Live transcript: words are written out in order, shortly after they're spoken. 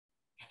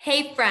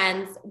Hey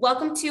friends,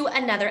 welcome to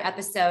another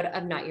episode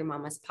of Not Your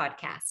Mama's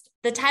podcast.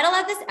 The title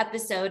of this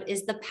episode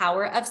is The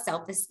Power of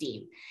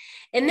Self-Esteem.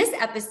 In this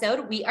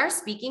episode, we are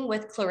speaking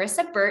with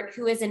Clarissa Burt,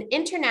 who is an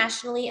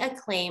internationally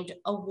acclaimed,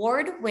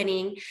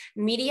 award-winning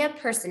media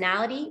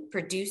personality,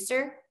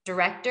 producer,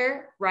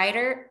 director,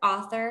 writer,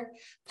 author,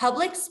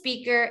 public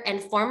speaker, and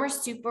former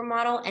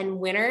supermodel and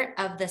winner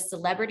of the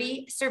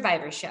Celebrity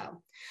Survivor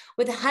Show.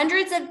 With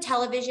hundreds of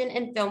television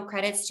and film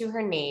credits to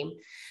her name,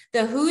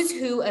 the who's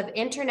who of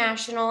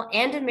international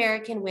and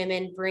American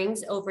women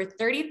brings over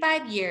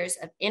 35 years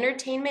of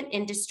entertainment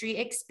industry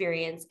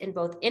experience in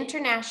both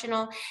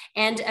international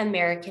and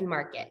American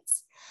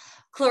markets.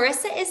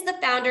 Clarissa is the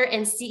founder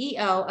and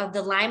CEO of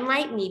the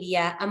Limelight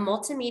Media, a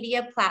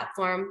multimedia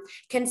platform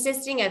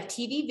consisting of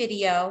TV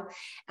video,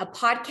 a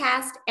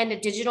podcast, and a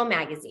digital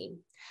magazine.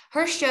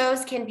 Her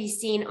shows can be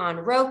seen on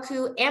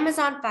Roku,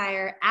 Amazon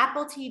Fire,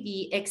 Apple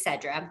TV,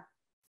 etc.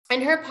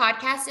 And her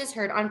podcast is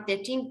heard on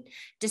 15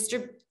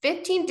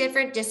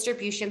 different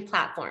distribution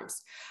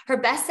platforms. Her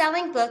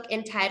best-selling book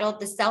entitled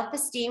The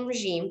Self-Esteem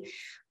Regime,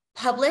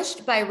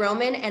 published by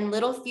Roman and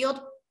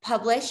Littlefield,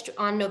 published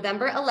on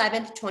November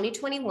 11th,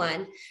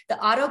 2021.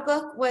 The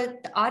audiobook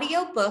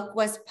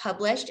was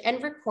published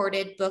and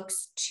recorded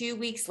books 2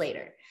 weeks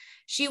later.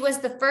 She was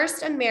the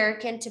first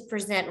American to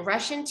present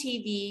Russian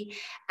TV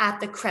at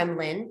the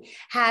Kremlin,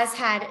 has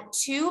had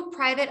 2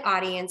 private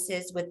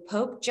audiences with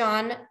Pope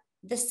John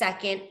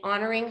II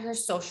honoring her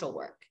social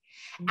work.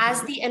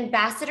 As the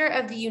ambassador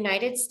of the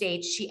United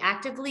States, she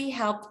actively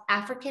helped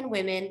African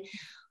women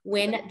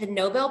win the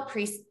Nobel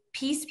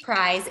Peace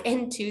Prize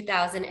in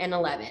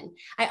 2011.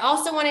 I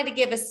also wanted to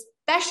give a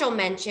special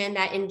mention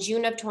that in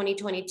June of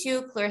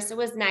 2022, Clarissa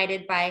was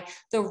knighted by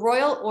the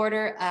Royal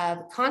Order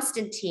of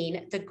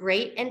Constantine the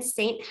Great and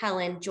St.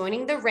 Helen,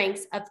 joining the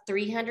ranks of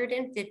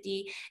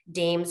 350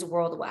 dames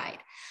worldwide.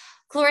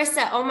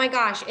 Clarissa, oh my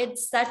gosh,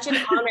 it's such an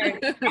honor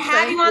to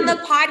have you on the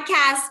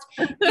podcast.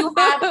 You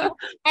have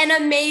an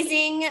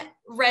amazing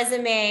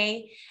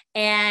resume,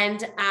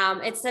 and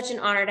it's such an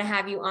honor to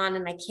have you on,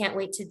 and I can't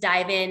wait to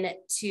dive in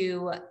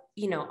to,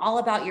 all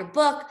about your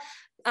book.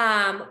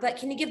 But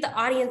can you give the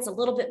audience a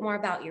little bit more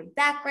about your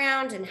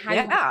background and how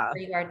you got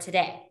where you are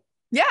today?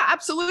 Yeah,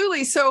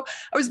 absolutely. So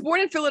I was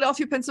born in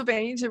Philadelphia,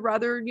 Pennsylvania, to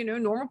rather,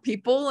 normal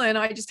people. And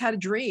I just had a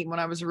dream when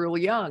I was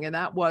really young. And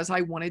that was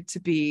I wanted to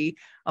be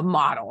a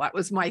model. That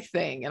was my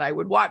thing. And I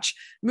would watch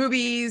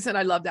movies, and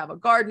I loved Ava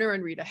Gardner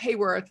and Rita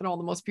Hayworth and all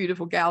the most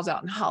beautiful gals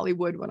out in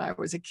Hollywood when I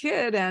was a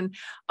kid. And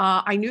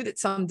I knew that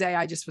someday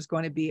I just was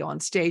going to be on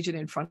stage and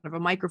in front of a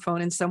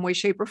microphone in some way,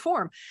 shape, or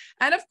form.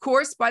 And of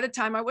course, by the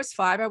time I was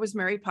 5, I was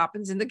Mary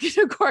Poppins in the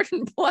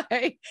kindergarten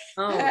play.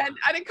 And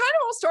it kind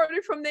of all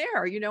started from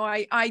there.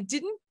 I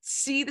didn't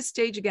see the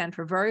stage again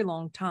for a very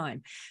long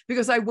time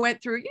because I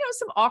went through,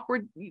 some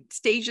awkward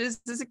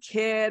stages as a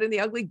kid and the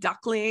ugly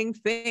duckling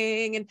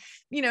thing and,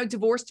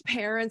 divorced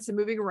parents and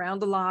moving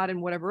around a lot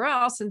and whatever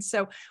else. And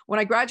so when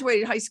I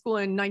graduated high school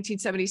in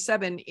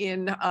 1977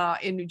 in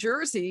New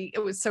Jersey, it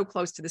was so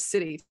close to the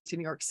city, to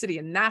New York City.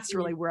 And that's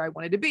really where I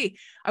wanted to be.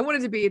 I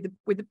wanted to be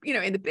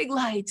in the big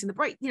lights and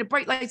the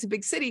bright lights of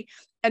big city.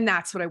 And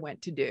that's what I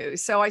went to do.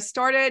 So I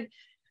started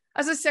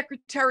as a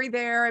secretary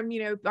there. And,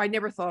 I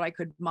never thought I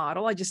could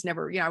model. I just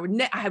never,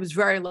 I was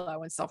very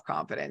low in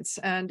self-confidence,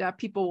 and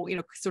people,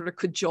 sort of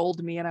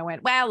cajoled me, and I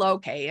went, well,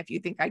 okay, if you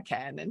think I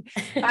can. And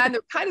kind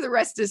of the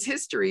rest is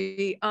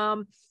history.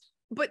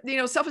 But,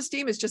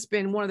 self-esteem has just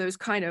been one of those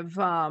kind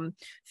of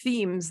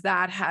themes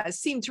that has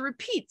seemed to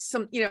repeat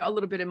a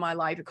little bit in my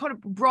life. It kind of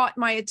brought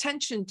my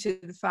attention to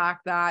the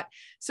fact that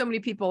so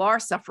many people are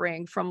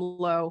suffering from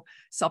low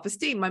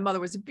self-esteem. My mother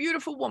was is a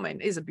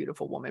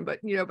beautiful woman, but,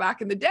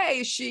 back in the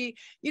day, she,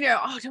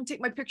 don't take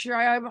my picture.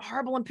 I'm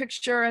horrible in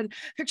pictures.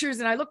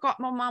 And I look up,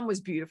 my mom was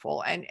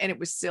beautiful, and it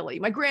was silly.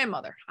 My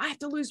grandmother, I have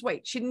to lose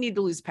weight. She didn't need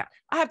to lose pounds.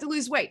 I have to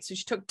lose weight. So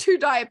she took 2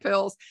 diet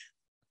pills,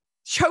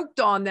 choked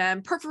on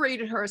them,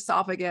 perforated her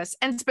esophagus,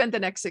 and spent the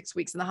next 6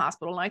 weeks in the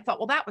hospital. And I thought,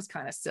 well, that was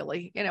kind of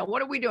silly.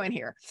 What are we doing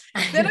here?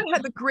 Then I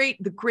had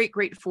the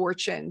great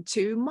fortune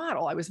to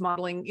model. I was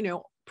modeling,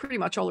 pretty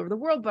much all over the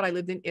world, but I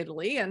lived in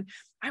Italy, and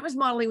I was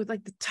modeling with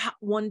like the top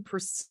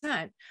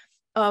 1%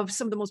 of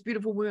some of the most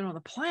beautiful women on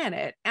the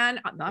planet. And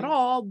not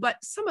all,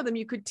 but some of them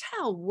you could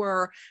tell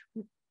were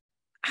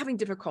having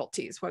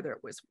difficulties, whether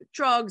it was with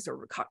drugs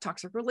or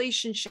toxic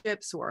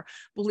relationships or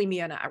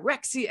bulimia and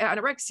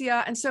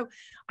anorexia. And so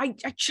I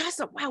just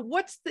thought, wow,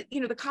 what's the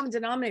common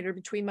denominator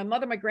between my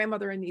mother, my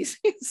grandmother, and these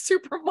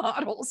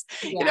supermodels?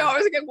 I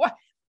was like, what?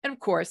 And of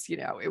course,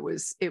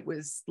 it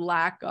was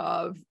lack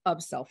of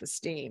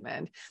self-esteem.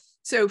 And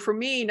So for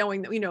me,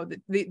 knowing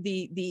that,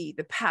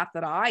 the path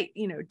that I,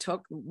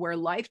 took, where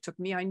life took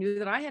me, I knew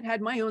that I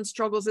had my own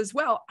struggles as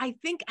well. I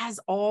think as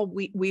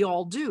we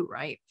all do,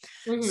 right?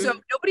 So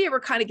nobody ever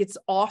kind of gets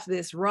off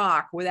this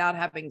rock without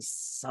having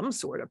some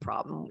sort of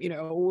problem,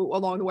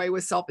 along the way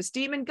with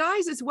self-esteem, and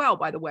guys as well,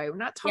 by the way. We're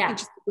not talking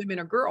just women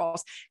or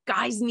girls.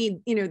 Guys need,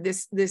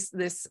 this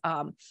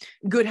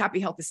good, happy,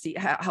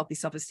 healthy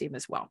self-esteem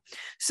as well.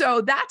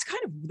 So that's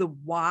kind of the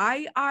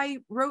why I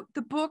wrote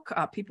the book.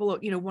 People,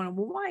 want to, well,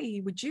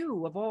 why would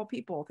you, of all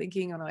people,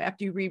 thinking,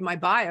 after you read my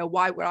bio,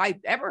 why would I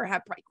ever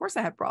have, of course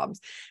I have problems,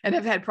 and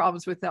have had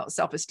problems with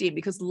self-esteem,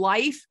 because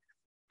life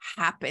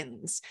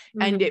happens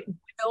and it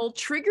will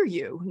trigger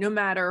you no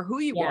matter who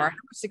you are, how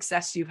much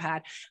success you've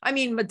had. I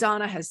mean,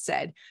 Madonna has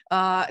said,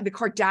 the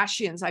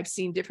Kardashians, I've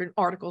seen different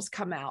articles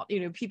come out,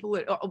 people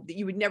that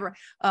you would never,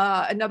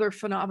 another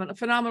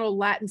phenomenal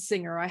Latin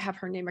singer, I have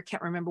her name, I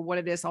can't remember what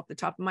it is off the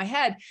top of my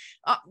head,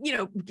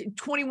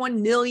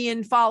 21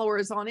 million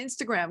followers on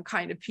Instagram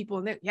kind of people.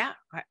 And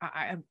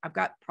I've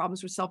got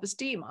problems with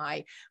self-esteem.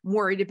 I'm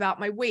worried about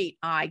my weight.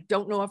 I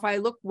don't know if I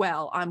look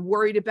well. I'm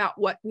worried about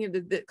what,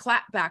 the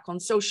clapback on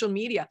social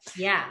media.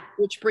 Yeah.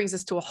 Which brings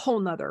us to a whole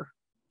nother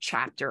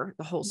chapter,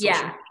 the whole social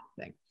media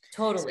thing.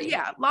 Totally. So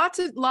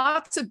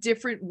lots of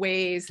different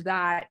ways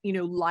that,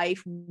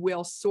 life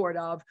will sort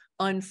of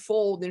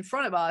unfold in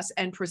front of us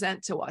and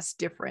present to us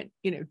different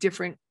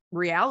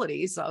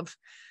realities of,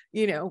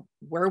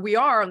 where we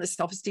are on the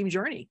self-esteem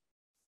journey.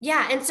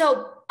 Yeah. And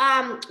so,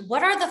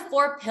 what are the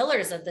 4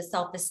 pillars of the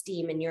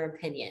self-esteem in your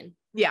opinion?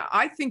 Yeah,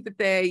 I think that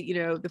they,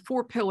 the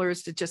 4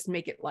 pillars, to just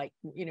make it like,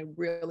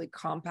 really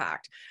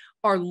compact,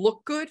 are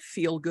look good,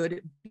 feel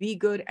good, be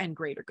good, and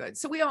greater good.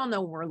 So we all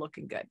know we're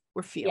looking good.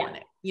 We're feeling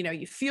it.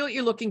 You feel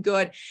you're looking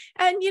good.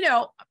 And,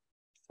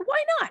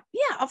 why not?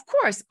 Yeah, of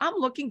course. I'm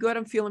looking good.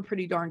 I'm feeling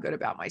pretty darn good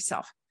about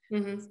myself.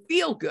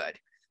 Feel good.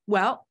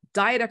 Well,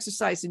 diet,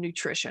 exercise, and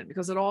nutrition,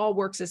 because it all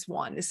works as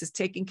one. This is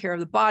taking care of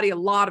the body, a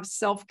lot of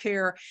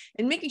self-care,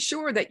 and making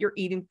sure that you're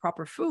eating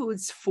proper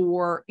foods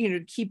for,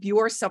 to keep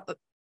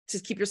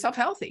yourself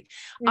healthy.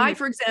 I,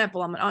 for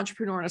example, I'm an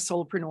entrepreneur and a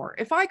solopreneur.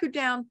 If I go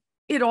down,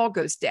 it all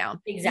goes down.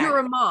 Exactly.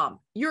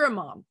 You're a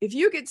mom. If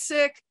you get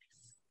sick,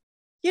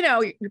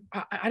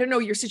 I don't know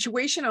your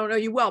situation. I don't know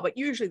you well, but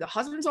usually the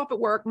husband's off at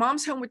work,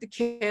 mom's home with the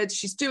kids.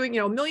 She's doing,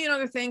 a million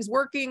other things,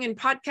 working and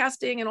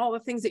podcasting and all the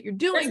things that you're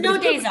doing. There's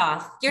no days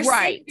off. You're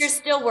sick, you're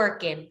still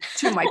working.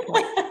 To my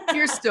point,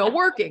 you're still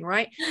working,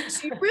 right?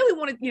 So you really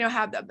want to,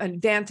 have an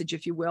advantage,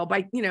 if you will,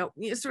 by,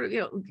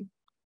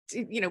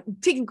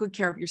 taking good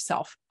care of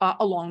yourself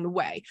along the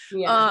way.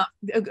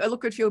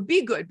 Look good, feel,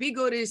 be good. Be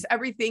good is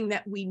everything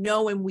that we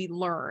know and we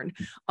learn.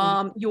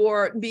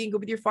 You're being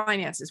good with your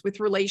finances, with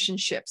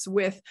relationships,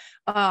 with,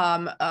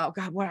 oh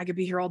God, I could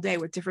be here all day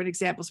with different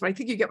examples, but I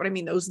think you get what I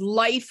mean. Those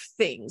life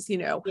things,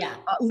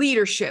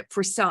 leadership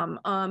for some,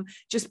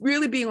 just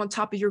really being on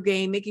top of your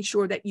game, making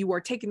sure that you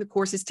are taking the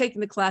courses, taking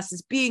the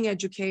classes, being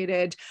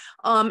educated,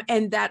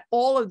 and that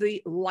all of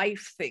the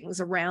life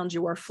things around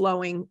you are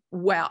flowing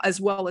well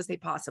as they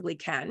possibly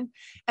can.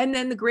 And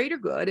then the greater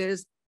good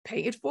is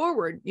paying it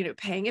forward,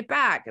 paying it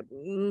back,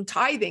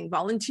 tithing,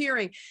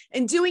 volunteering,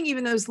 and doing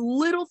even those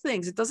little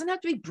things. It doesn't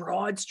have to be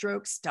broad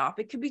stroke stuff.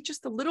 It could be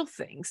just the little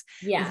things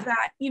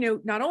that,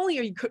 not only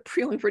are you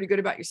feeling pretty good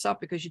about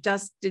yourself because you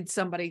just did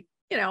somebody,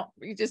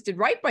 you just did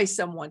right by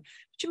someone,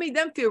 but you made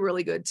them feel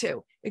really good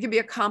too. It can be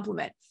a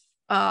compliment.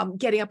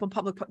 Getting up on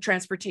public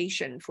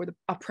transportation for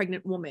a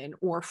pregnant woman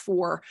or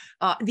for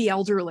the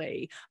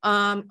elderly,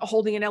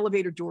 holding an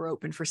elevator door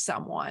open for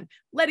someone,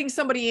 letting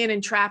somebody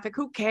in traffic,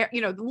 who cares?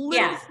 The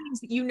little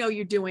things that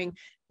you're doing,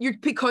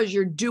 because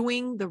you're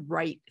doing the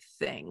right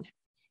thing.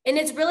 And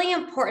it's really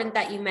important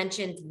that you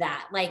mentioned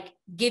that, like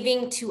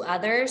giving to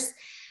others,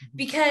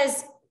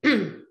 because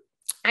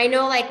I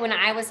know, like when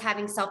I was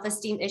having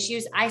self-esteem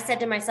issues, I said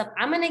to myself,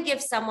 I'm going to give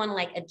someone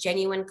like a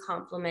genuine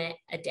compliment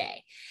a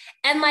day.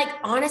 And like,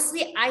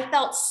 honestly, I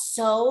felt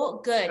so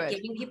good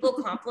giving people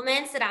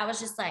compliments that I was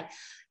just like,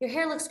 your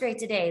hair looks great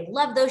today.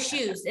 Love those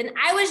shoes. And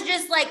I was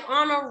just like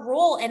on a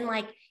roll, and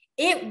like,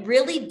 it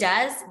really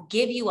does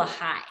give you a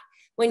high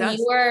when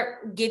you are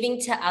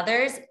giving to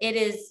others. It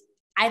is,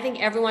 I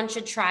think everyone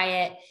should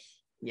try it.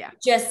 Yeah.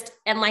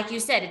 And like you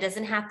said, it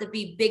doesn't have to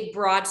be big,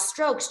 broad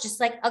strokes, just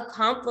like a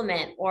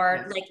compliment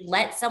or like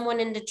let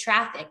someone into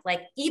traffic.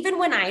 Like even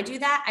when I do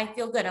that, I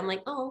feel good. I'm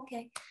like, oh,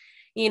 okay.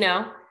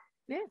 Yeah.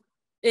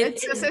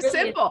 It's just really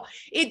simple.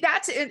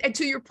 And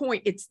to your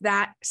point, it's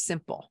that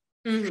simple.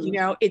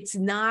 It's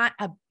not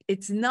a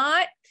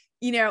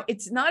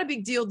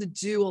big deal to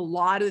do a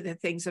lot of the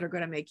things that are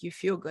going to make you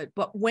feel good.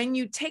 But when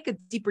you take a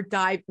deeper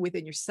dive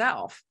within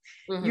yourself,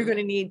 you're going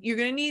to need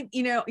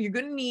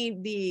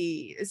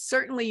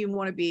certainly you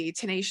want to be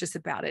tenacious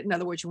about it. In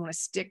other words, you want to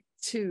stick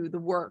to the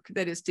work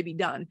that is to be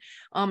done,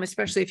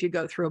 especially if you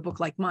go through a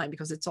book like mine,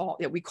 because it's all,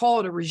 we call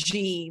it a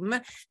regime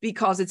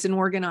because it's an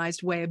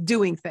organized way of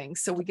doing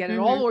things. So we get it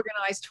all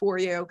organized for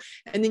you.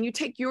 And then you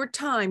take your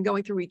time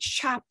going through each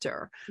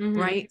chapter,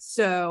 right?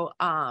 So,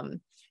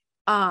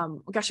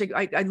 gosh,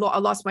 I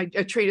lost my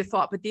train of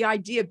thought, but the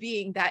idea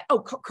being that,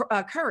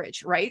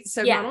 courage, right?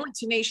 So Yeah. not only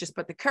tenacious,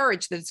 but the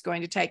courage that it's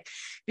going to take,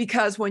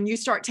 because when you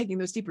start taking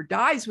those deeper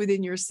dives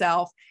within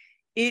yourself,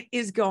 it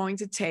is going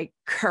to take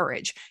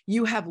courage.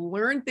 You have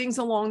learned things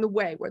along the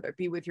way, whether it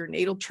be with your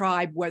natal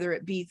tribe, whether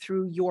it be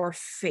through your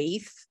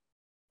faith.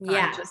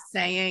 Yeah. I'm just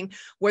saying,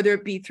 whether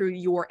it be through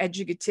your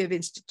educative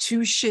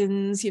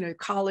institutions,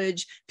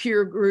 college,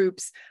 peer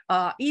groups,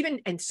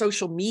 even and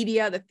social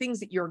media, the things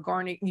that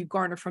you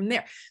garner from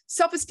there.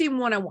 Self-esteem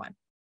 101.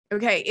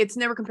 Okay. It's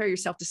never compare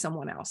yourself to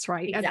someone else,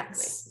 right?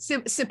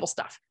 Exactly. Simple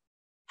stuff.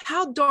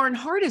 How darn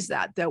hard is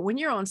that though, when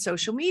you're on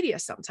social media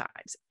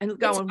sometimes and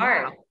going,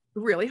 wow,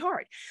 really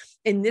hard.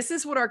 And this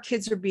is what our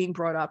kids are being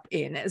brought up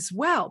in as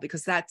well,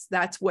 because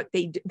that's what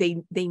they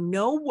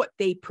know, what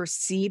they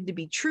perceive to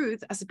be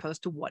truth as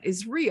opposed to what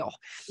is real.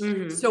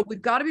 Mm-hmm. So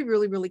we've got to be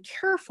really, really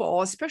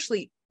careful,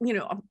 especially,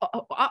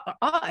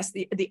 us,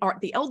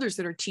 the elders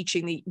that are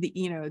teaching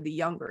the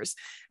youngers.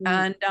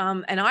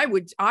 Mm-hmm. And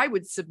I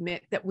would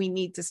submit that we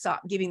need to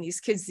stop giving these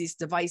kids these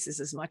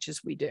devices as much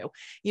as we do,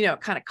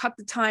 kind of cut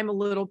the time a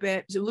little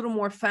bit, a little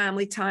more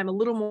family time, a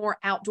little more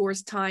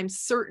outdoors time,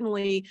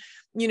 certainly,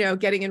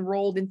 getting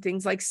enrolled in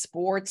things like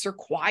sports or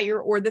choir,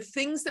 or the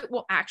things that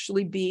will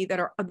actually be that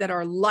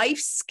are life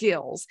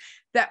skills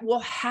that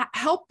will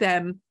help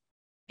them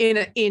in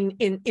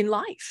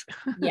life.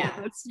 Yeah.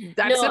 that's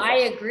no, simple.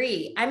 I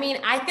agree. I mean,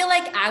 I feel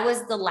like I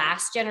was the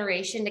last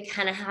generation to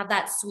kind of have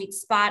that sweet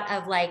spot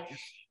of like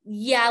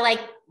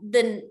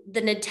the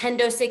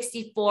Nintendo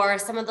 64,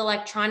 some of the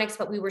electronics,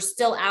 but we were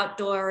still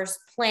outdoors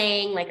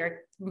playing. Like our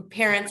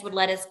parents would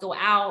let us go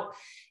out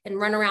and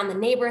run around the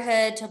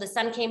neighborhood till the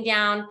sun came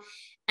down.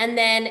 And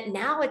then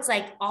now it's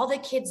like all the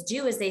kids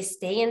do is they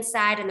stay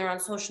inside and they're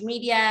on social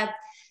media.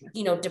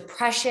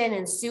 Depression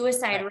and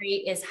suicide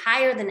rate is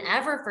higher than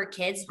ever for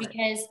kids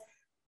because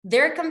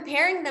they're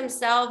comparing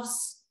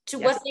themselves to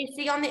what they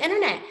see on the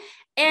internet.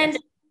 And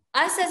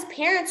us as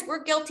parents,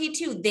 we're guilty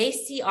too. They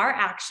see our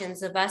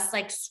actions of us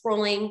like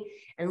scrolling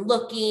and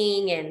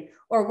looking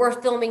or we're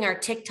filming our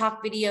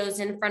TikTok videos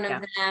in front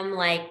of them.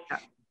 Like,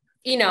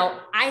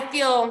 I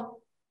feel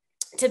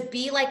to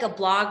be like a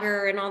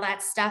blogger and all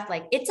that stuff,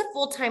 like it's a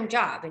full-time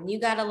job and you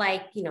got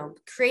to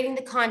creating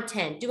the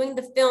content, doing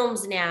the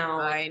films now.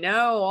 I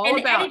know all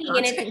about editing.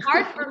 And it's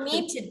hard for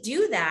me to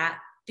do that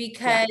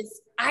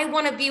because I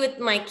want to be with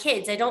my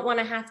kids. I don't want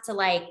to have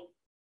to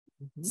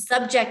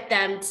subject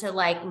them to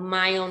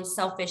my own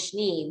selfish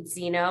needs,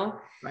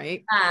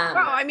 Right. Well,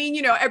 I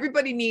mean,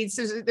 everybody needs,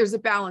 there's a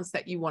balance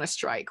that you want to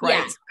strike,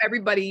 right? So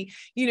everybody,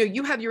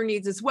 you have your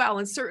needs as well.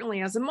 And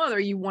certainly as a mother,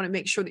 you want to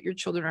make sure that your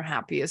children are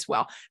happy as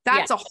well.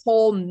 That's a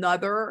whole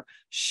nother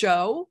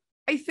show,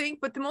 I think.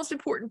 But the most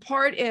important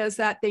part is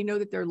that they know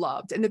that they're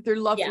loved and that they're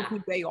loved for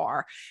who they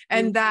are.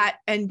 And that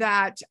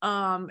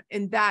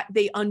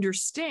they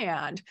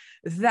understand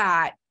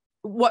that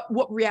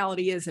what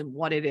reality is and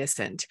what it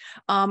isn't.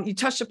 You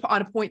touched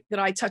upon a point that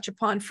I touch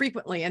upon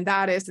frequently, and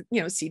that is,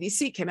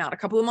 CDC came out a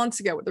couple of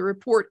months ago with a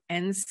report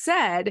and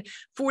said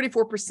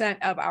 44%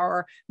 of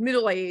our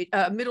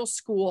middle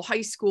school,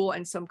 high school,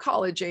 and some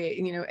college,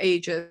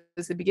 ages,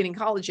 the beginning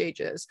college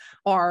ages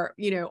are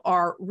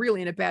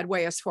really in a bad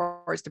way as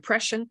far as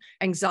depression,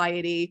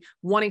 anxiety,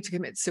 wanting to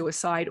commit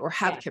suicide or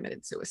have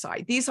committed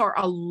suicide. These are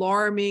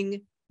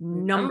alarming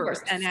numbers.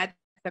 And at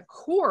the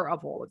core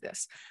of all of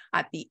this,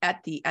 at the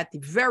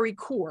very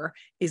core,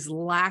 is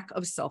lack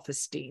of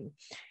self-esteem.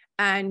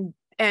 And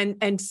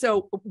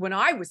so when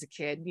I was a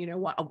kid,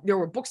 there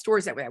were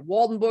bookstores that we had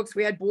Walden Books,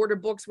 we had Border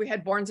Books, we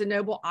had Barnes and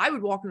Noble. I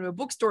would walk into a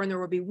bookstore and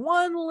there would be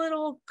one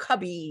little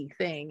cubby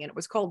thing, and it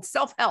was called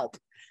Self-Help.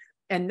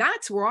 And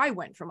that's where I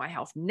went for my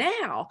health.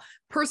 Now,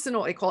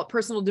 they call it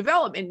personal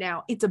development.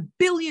 Now it's $1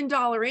 billion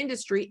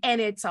industry,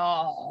 and it's a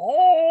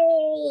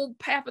whole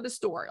half of the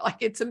store. Like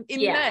it's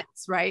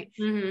immense, right?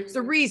 Mm-hmm. There's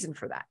a reason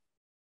for that.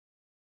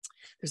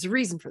 There's a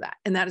reason for that.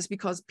 And that is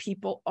because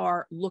people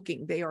are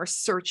looking, they are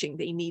searching,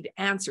 they need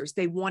answers,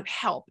 they want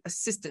help,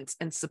 assistance,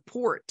 and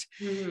support.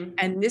 Mm-hmm.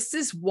 And this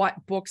is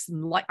what books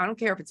like. I don't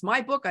care if it's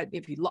my book.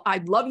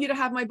 I'd love you to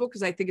have my book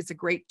because I think it's a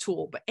great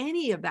tool, but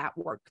any of that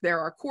work, there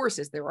are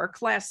courses, there are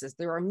classes,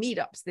 there are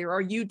meetups, there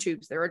are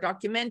YouTubes, there are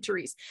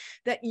documentaries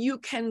that you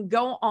can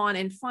go on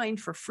and find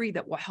for free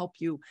that will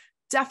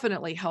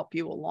definitely help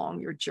you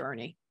along your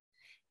journey.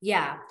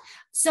 Yeah.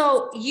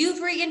 So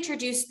you've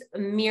reintroduced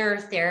mirror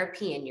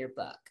therapy in your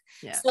book.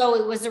 Yeah. So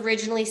it was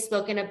originally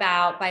spoken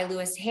about by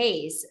Louise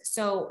Hayes.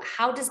 So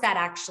how does that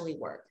actually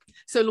work?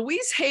 So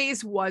Louise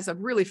Hayes was a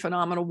really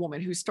phenomenal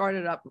woman who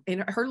started up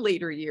in her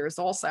later years,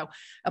 also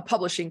a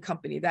publishing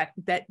company that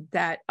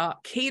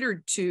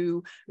catered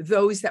to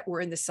those that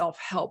were in the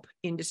self-help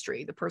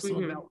industry, the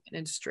personal development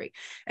industry.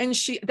 And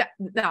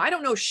now I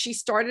don't know if she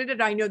started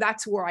it. I know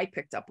that's where I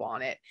picked up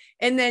on it.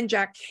 And then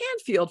Jack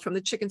Canfield from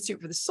the Chicken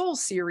Soup for the Soul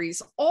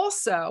series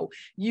also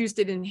used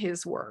it in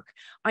his work.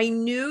 I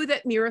knew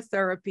that mirror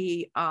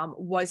therapy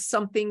was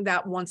something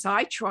that once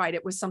I tried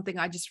it was something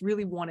I just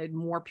really wanted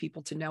more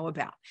people to know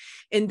about.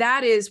 And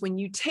that is when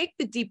you take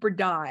the deeper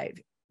dive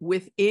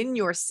within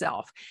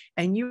yourself,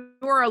 and you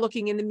are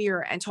looking in the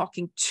mirror and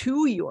talking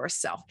to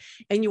yourself,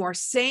 and you are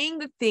saying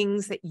the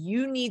things that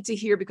you need to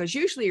hear, because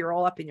usually you're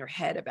all up in your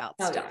head about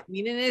stuff. Yeah. I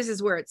mean, and this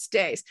is where it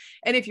stays.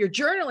 And if you're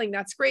journaling,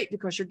 that's great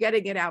because you're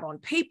getting it out on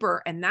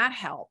paper, and that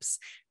helps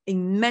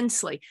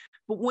immensely.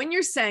 But when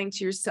you're saying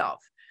to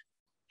yourself,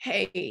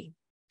 hey,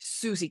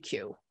 Susie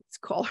Q, let's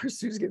call her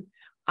Susie Q,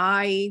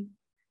 I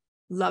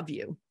love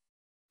you.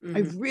 I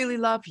really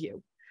love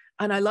you.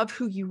 And I love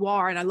who you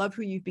are, and I love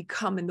who you've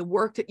become and the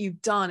work that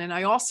you've done. And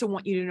I also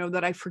want you to know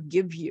that I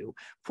forgive you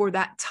for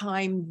that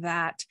time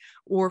that,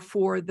 or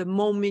for the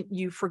moment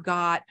you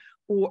forgot,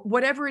 or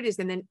whatever it is,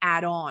 and then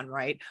add on,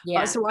 right?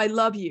 Yeah. So I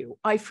love you.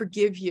 I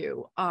forgive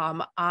you.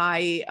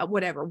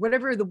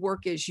 Whatever the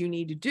work is you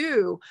need to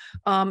do,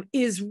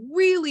 is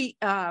really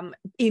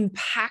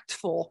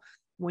impactful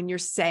when you're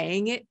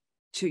saying it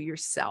to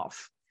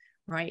yourself.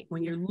 Right.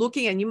 When you're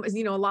looking, and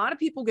you know, a lot of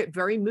people get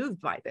very moved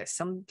by this.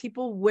 Some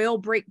people will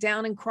break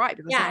down and cry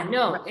because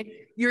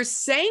you're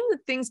saying the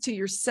things to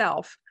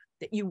yourself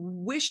that you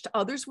wished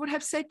others would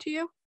have said to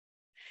you.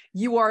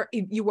 You are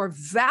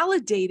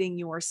validating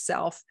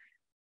yourself,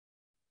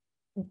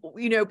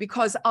 you know,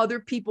 because other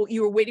people,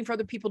 you were waiting for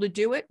other people to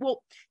do it.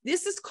 Well,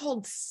 this is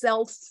called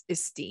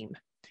self-esteem.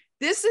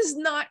 This is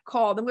not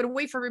called, I'm going to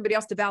wait for everybody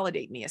else to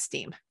validate me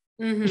esteem.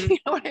 You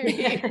know what I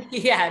mean?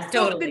 Yeah,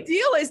 totally. So the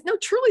deal is, no,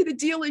 truly the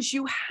deal is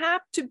you have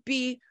to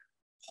be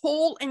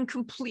whole and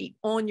complete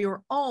on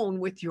your own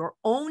with your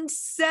own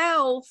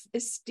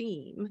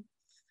self-esteem,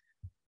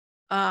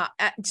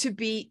 to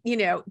be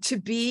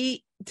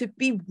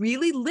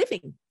really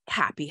living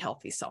happy,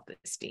 healthy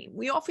self-esteem.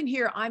 We often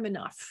hear, I'm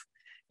enough.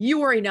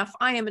 You are enough.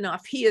 I am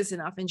enough. He is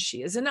enough. And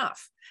she is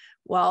enough.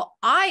 Well,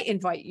 I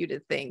invite you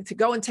to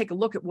go and take a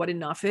look at what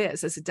enough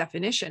is as a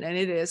definition. And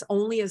it is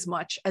only as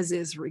much as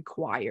is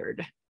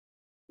required.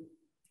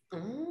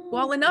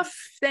 Well, enough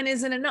then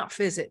isn't enough,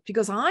 is it?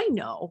 Because I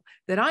know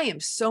that I am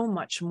so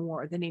much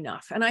more than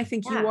enough. And I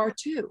think you are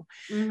too.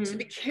 So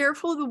be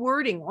careful of the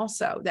wording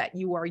also that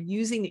you are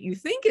using that you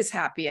think is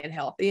happy and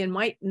healthy and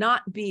might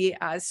not be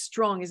as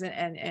strong as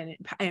and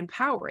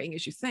empowering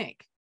as you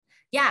think.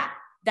 Yeah.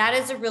 That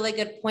is a really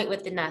good point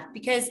with enough,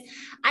 because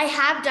I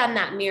have done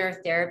that mirror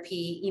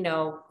therapy, you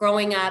know,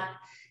 growing up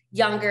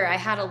younger. I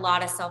had a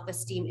lot of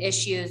self-esteem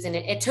issues, and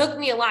it took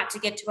me a lot to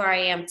get to where I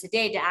am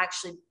today to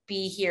actually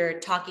be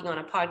here talking on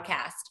a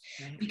podcast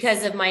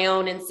because of my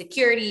own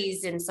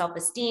insecurities and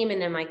self-esteem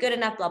and am I good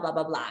enough, blah, blah,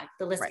 blah, blah.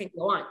 The list can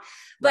go on.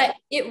 But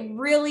it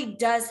really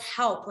does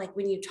help, like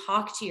when you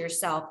talk to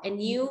yourself,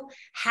 and you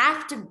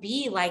have to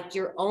be like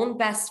your own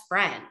best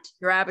friend.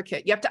 Your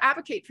advocate. You have to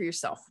advocate for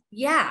yourself.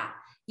 Yeah.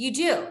 You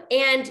do.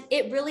 And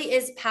it really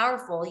is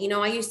powerful. You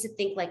know, I used to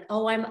think like,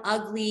 oh, I'm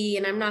ugly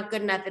and I'm not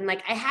good enough. And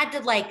like, I had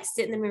to like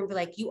sit in the mirror and be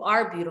like, you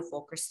are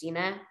beautiful,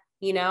 Christina,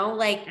 you know,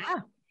 like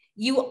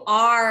you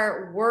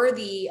are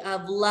worthy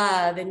of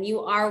love and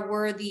you are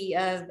worthy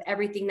of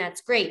everything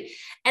that's great.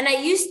 And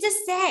I used to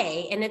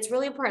say, and it's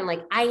really important,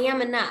 like, I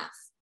am enough.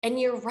 And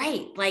you're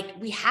right. Like,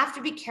 we have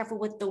to be careful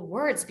with the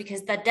words,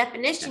 because the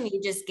definition you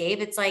just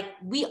gave, it's like,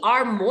 we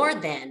are more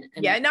than enough.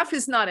 Yeah. Enough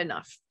is not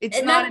enough.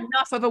 It's not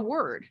enough of a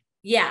word.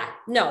 Yeah,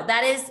 no,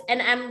 that is,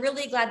 and I'm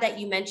really glad that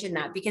you mentioned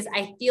that, because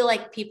I feel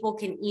like people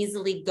can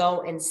easily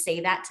go and say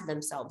that to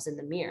themselves in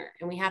the mirror.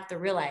 And we have to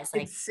realize,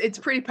 like, it's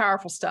pretty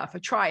powerful stuff.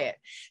 Try it.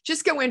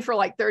 Just go in for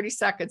like 30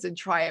 seconds and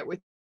try it with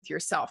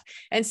yourself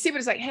and see what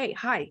it's like. Hey,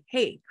 hi.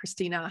 Hey,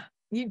 Christina,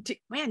 you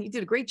did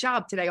a great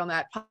job today on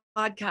that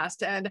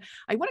podcast. And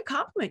I want to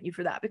compliment you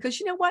for that,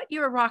 because you know what?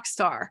 You're a rock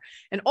star.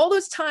 And all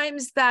those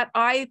times that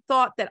I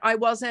thought that I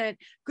wasn't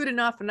good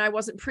enough and I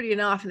wasn't pretty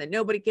enough and that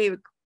nobody gave a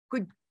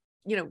good,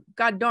 you know,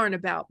 God darn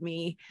about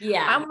me.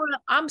 Yeah.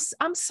 I'm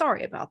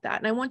sorry about that.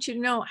 And I want you to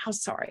know how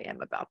sorry I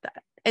am about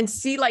that. And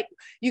see, like,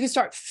 you can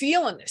start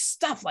feeling this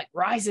stuff like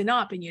rising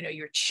up, and, you know,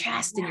 your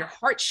chest and your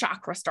heart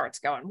chakra starts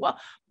going, well,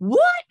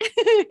 what?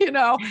 You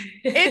know,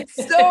 it's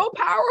so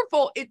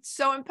powerful. It's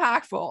so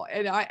impactful.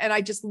 And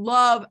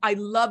I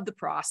love the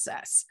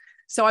process.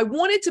 So I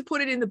wanted to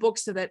put it in the book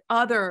so that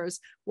others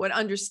would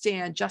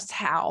understand just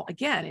how,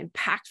 again,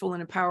 impactful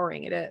and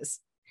empowering it is.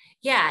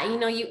 Yeah. You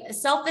know,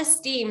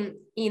 self-esteem,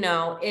 you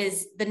know,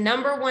 is the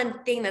number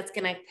one thing that's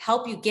going to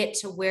help you get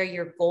to where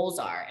your goals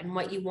are and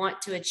what you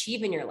want to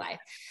achieve in your life.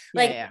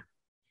 Like,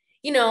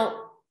 you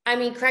know, I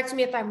mean, correct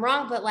me if I'm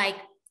wrong, but like,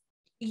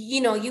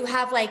 you know, you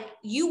have like,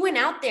 you went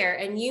out there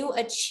and you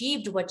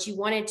achieved what you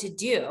wanted to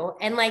do.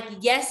 And like,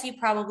 yes, you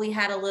probably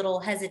had a little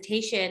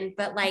hesitation,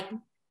 but like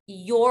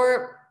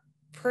your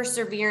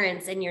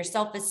perseverance and your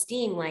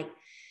self-esteem, like,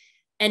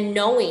 and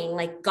knowing,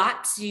 like,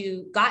 got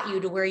you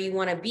to where you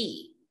want to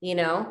be. You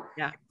know?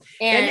 Yeah.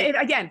 And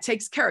it, again,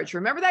 takes courage.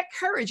 Remember that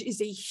courage is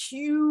a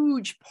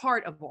huge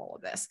part of all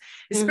of this,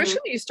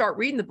 especially when you start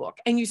reading the book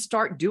and you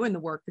start doing the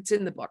work that's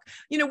in the book.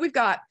 You know, we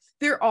got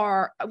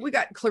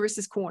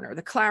Clarissa's Corner,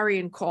 the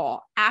Clarion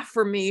Call,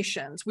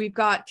 affirmations. We've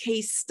got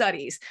case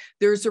studies.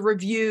 There's a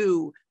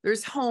review.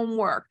 There's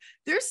homework.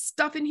 There's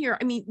stuff in here.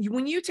 I mean,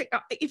 when you take,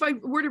 if I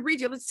were to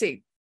read you, let's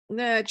see,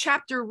 the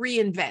chapter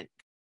Reinvent.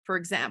 For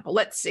example,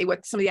 let's see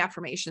what some of the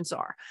affirmations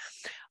are.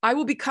 I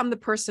will become the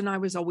person I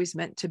was always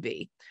meant to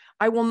be.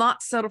 I will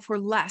not settle for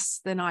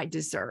less than I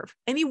deserve.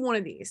 Any one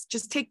of these,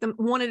 just take them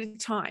one at a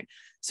time.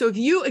 So if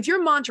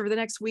your mantra for the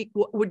next week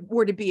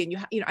were to be,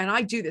 and and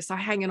I do this, I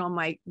hang it on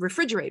my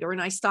refrigerator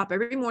and I stop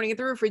every morning at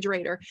the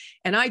refrigerator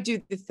and I do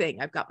the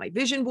thing. I've got my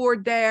vision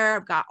board there.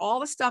 I've got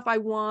all the stuff I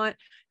want,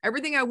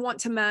 everything I want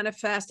to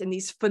manifest, and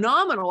these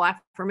phenomenal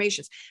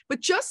affirmations. But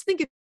just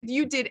think if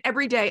you did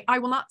every day, I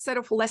will not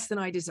settle for less than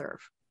I deserve.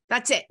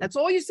 That's it. That's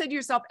all you said to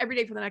yourself every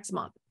day for the next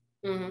month.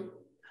 Mm-hmm.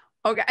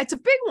 Okay. It's a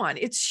big one.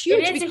 It's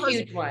huge. It is a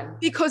huge one.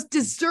 Because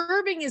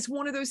deserving is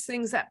one of those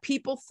things that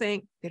people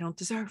think they don't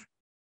deserve.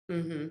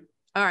 Mm-hmm.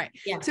 All right.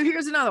 Yeah. So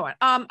here's another one.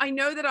 I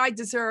know that I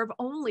deserve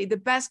only the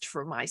best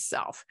for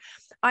myself.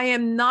 I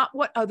am not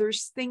what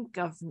others think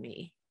of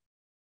me.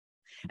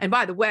 And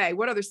by the way,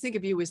 what others think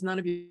of you is none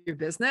of your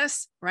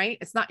business, right?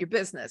 It's not your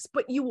business,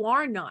 but you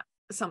are not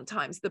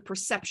sometimes the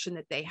perception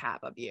that they have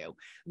of you.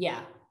 Yeah.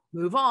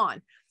 Move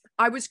on.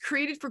 I was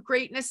created for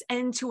greatness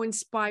and to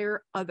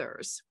inspire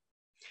others.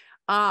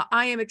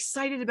 I am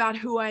excited about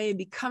who I am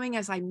becoming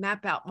as I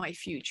map out my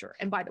future.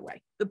 And by the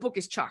way, the book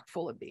is chock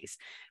full of these.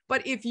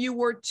 But if you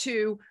were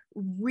to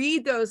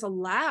read those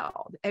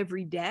aloud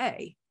every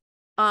day,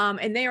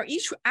 and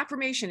each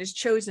affirmation is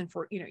chosen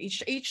for,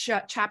 each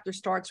chapter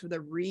starts with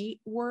a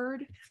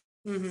word.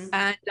 Mm-hmm.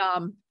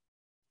 And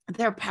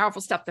they're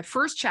powerful stuff. The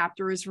first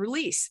chapter is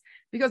release,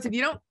 because if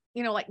you don't,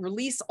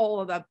 release all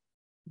of the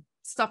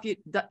stuff it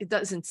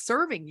doesn't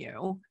serving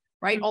you,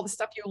 right? Mm-hmm. All the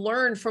stuff you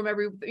learned from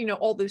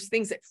all those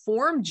things that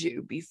formed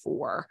you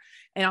before.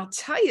 And I'll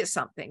tell you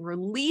something,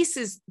 release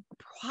is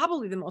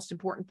probably the most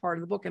important part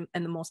of the book and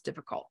the most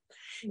difficult,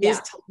 is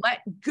to let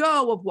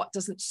go of what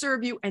doesn't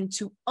serve you and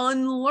to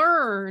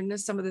unlearn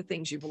some of the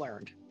things you've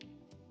learned.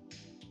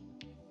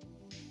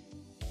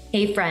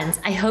 Hey friends,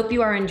 I hope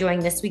you are enjoying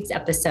this week's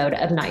episode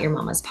of Not Your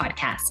Mama's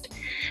podcast.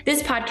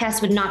 This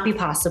podcast would not be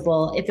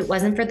possible if it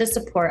wasn't for the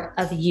support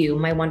of you,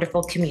 my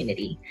wonderful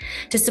community.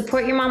 To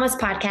support Your Mama's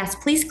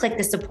podcast, please click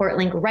the support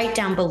link right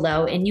down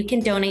below and you can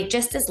donate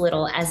just as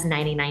little as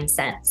 99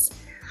 cents.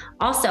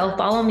 Also,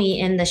 follow me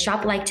in the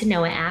Shop Like to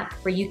Know It app,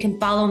 where you can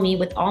follow me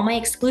with all my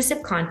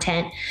exclusive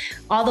content,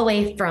 all the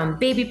way from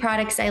baby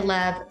products I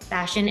love,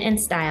 fashion and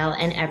style,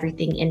 and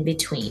everything in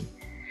between.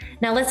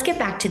 Now let's get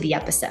back to the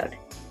episode.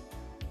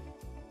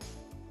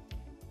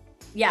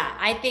 Yeah,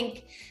 I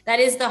think that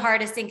is the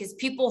hardest thing, because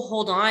people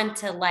hold on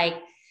to like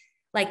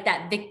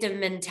that victim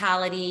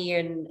mentality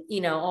and,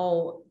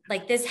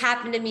 like this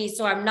happened to me,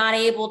 so I'm not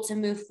able to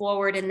move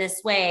forward in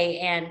this way.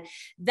 And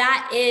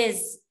that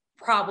is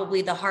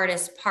probably the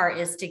hardest part,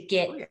 is to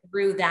get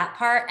through that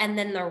part. And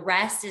then the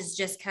rest is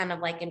just kind of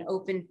like an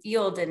open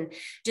field and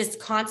just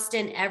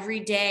constant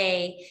every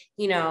day,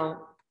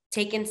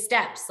 taking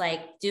steps,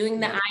 like doing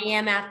the I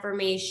am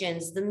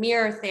affirmations, the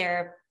mirror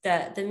therapy,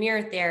 the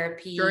mirror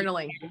therapy,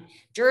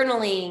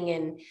 journaling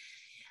and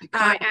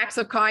acts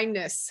of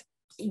kindness.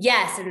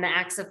 Yes. And the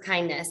acts of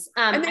kindness.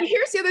 And then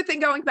here's the other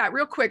thing, going back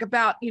real quick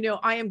about,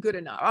 I am good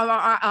enough.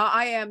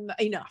 I am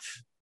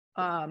enough.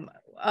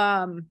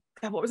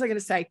 What was I going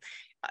to say?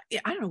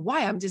 I don't know why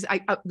I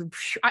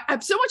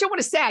have so much I want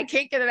to say. I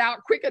can't get it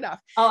out quick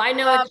enough. Oh, I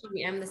know what you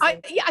mean. I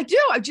do.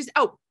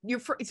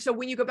 So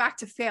when you go back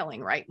to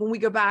failing, right? When we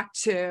go back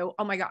to,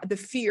 oh my God, the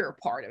fear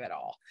part of it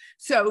all.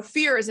 So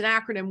fear is an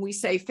acronym. We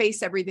say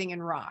face everything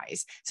and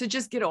rise. So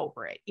just get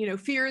over it.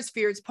 Fear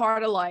is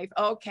part of life.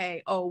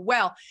 Okay. Oh,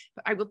 well,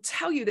 but I will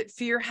tell you that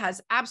fear has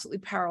absolutely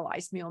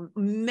paralyzed me on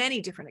many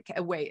different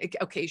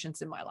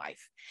occasions in my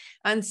life.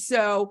 And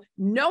so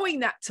knowing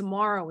that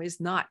tomorrow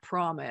is not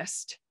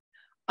promised,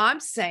 I'm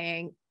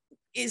saying,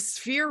 is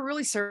fear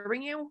really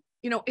serving you?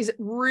 Is it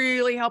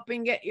really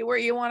helping get you where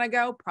you want to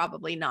go?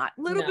 Probably not.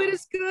 A little bit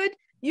is good.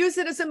 Use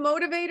it as a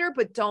motivator,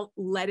 but don't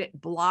let it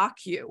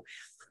block you.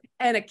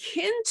 And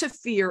akin to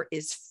fear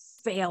is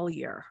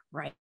failure,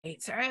 right?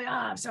 So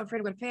I'm so afraid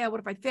I'm going to fail.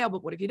 What if I fail?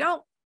 But what if you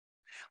don't?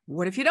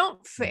 What if you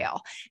don't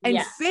fail? And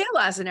fail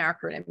as an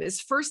acronym is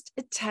first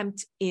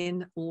attempt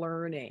in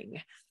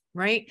learning,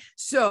 right?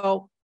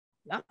 So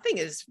nothing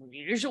is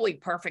usually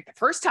perfect the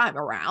first time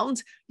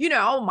around.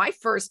 My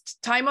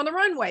first time on the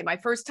runway, my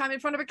first time in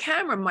front of a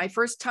camera, my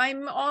first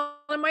time on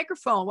a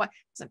microphone,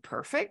 isn't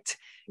perfect.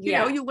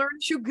 You learn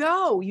as you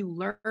go. You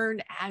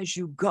learn as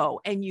you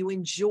go, and you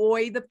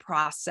enjoy the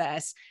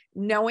process,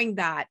 knowing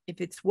that if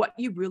it's what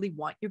you really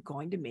want, you're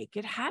going to make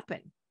it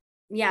happen.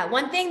 Yeah.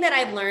 One thing that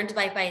I've learned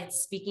by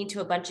speaking to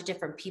a bunch of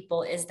different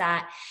people is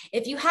that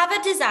if you have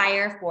a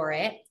desire for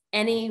it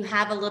and you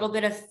have a little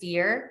bit of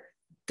fear,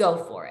 go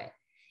for it.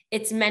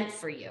 It's meant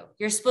for you.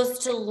 You're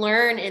supposed to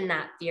learn in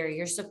that fear.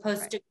 You're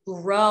supposed to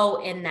grow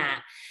in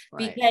that.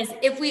 Because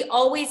if we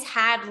always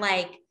had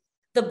like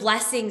the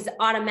blessings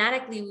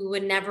automatically, we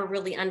would never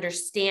really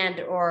understand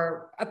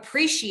or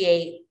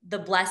appreciate the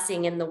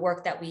blessing and the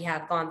work that we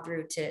have gone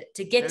through to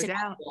get to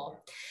that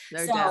goal.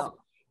 No doubt.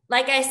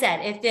 Like I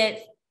said,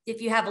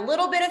 if you have a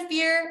little bit of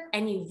fear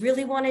and you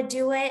really want to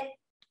do it,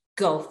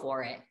 go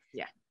for it.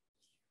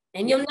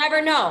 And you'll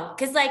never know,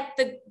 because like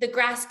the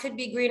grass could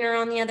be greener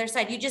on the other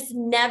side. You just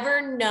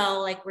never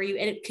know, like and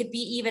it could be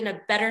even a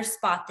better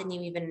spot than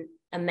you even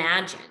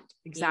imagined.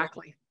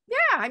 Exactly.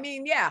 Yeah. I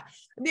mean, yeah.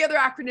 The other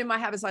acronym I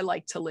have is I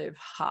like to live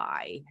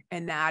high.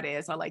 And that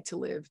is, I like to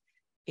live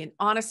in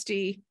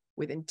honesty,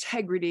 with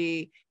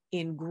integrity,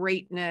 in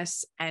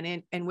greatness,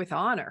 and with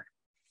honor.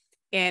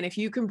 And if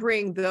you can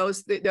bring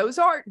those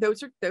are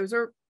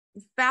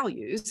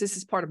values. This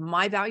is part of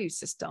my value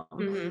system.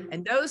 Mm-hmm.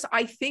 And those,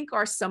 I think,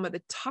 are some of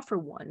the tougher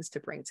ones to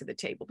bring to the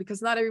table, because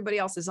not everybody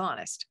else is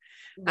honest.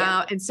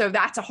 Yeah. And so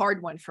that's a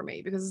hard one for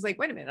me, because it's like,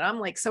 wait a minute, I'm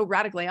like so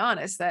radically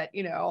honest that,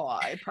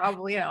 I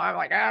probably, I'm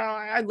like, oh,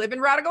 I live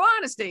in radical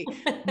honesty.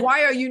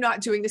 Why are you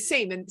not doing the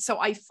same? And so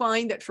I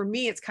find that for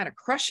me, it's kind of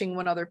crushing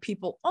when other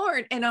people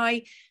aren't. And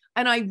I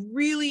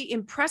really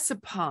impress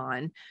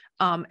upon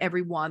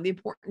everyone the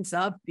importance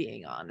of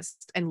being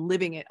honest and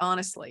living it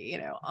honestly.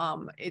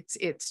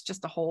 It's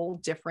just a whole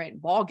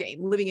different ball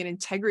game. Living in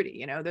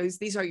integrity.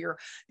 These are your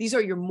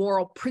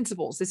moral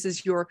principles. This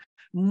is your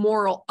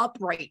moral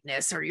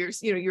uprightness, or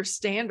your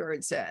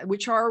standards,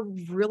 which are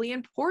really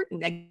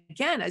important.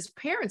 Again, as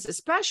parents,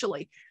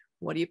 especially,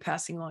 what are you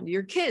passing on to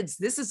your kids?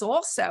 This is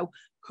also,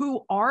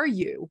 who are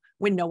you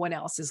when no one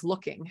else is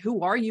looking?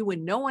 Who are you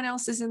when no one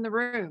else is in the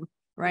room?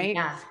 Right.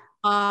 Yeah.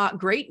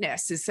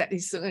 Greatness is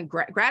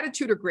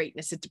gratitude or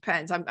greatness. It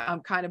depends.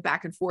 I'm kind of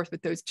back and forth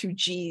with those two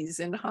G's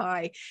and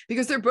high,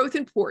 because they're both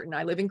important.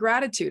 I live in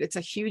gratitude. It's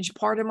a huge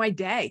part of my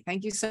day.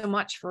 Thank you so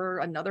much for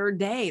another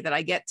day that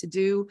I get to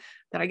do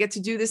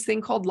this thing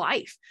called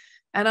life.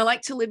 And I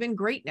like to live in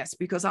greatness,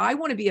 because I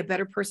want to be a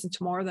better person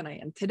tomorrow than I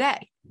am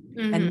today.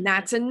 Mm-hmm. And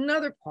that's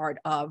another part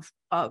of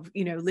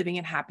living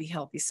in happy,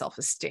 healthy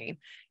self-esteem.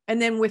 And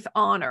then with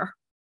honor,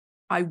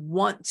 I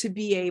want to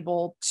be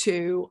able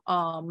to,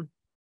 to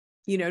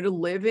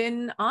live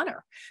in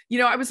honor.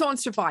 I was on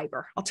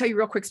Survivor. I'll tell you a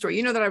real quick story.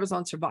 You know that I was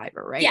on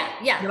Survivor, right?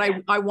 Yeah.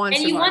 And I won.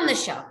 And Survivor. You won the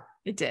show.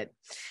 It did.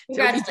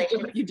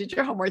 Congratulations. So you did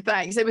your homework.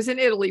 Thanks. It was in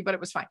Italy, but it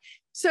was fine.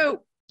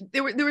 So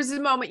there was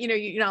a moment,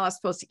 you're not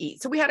supposed to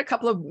eat. So we had a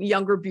couple of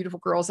younger, beautiful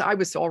girls. I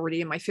was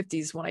already in my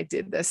 50s when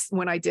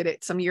I did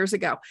it some years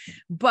ago.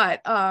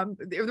 But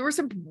there were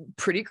some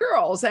pretty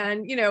girls,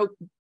 and,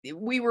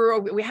 we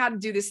had to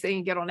do this thing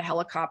and get on a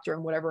helicopter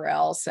and whatever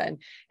else. And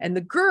the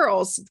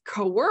girls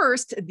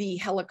coerced the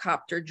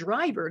helicopter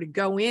driver to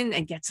go in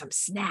and get some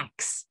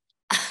snacks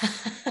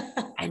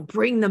and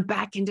bring them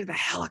back into the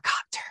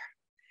helicopter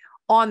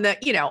on the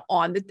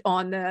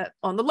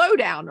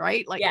lowdown,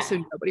 right? Like, yeah. So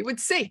nobody would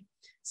see.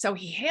 So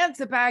he hands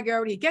the bag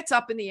over, he gets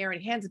up in the air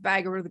and he hands the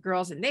bag over to the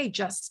girls, and they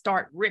just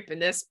start ripping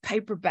this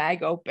paper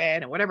bag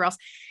open and whatever else.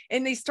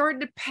 And they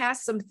started to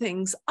pass some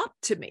things up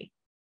to me,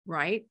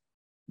 right?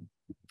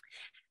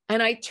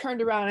 And I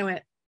turned around and I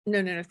went,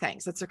 no,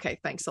 thanks. That's okay.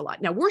 Thanks a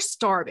lot. Now we're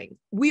starving.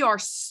 We are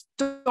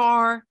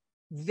starving.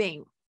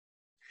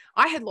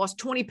 I had lost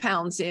 20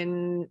 pounds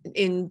in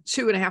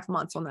 2.5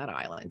 months on that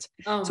island.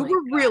 Oh, so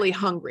we're really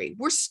hungry.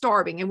 We're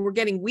starving and we're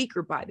getting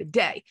weaker by the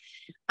day.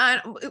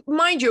 And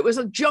mind you, it was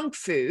a junk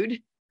food,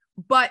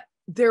 but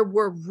there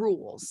were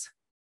rules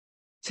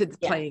to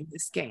playing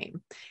this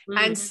game. Mm-hmm.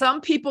 And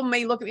some people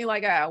may look at me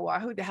like, oh, well,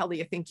 who the hell do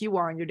you think you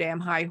are on your damn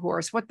high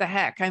horse? What the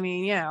heck? I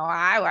mean,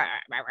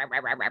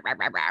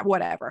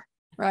 whatever.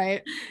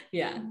 Right.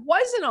 Yeah. It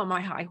wasn't on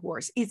my high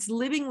horse. It's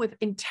living with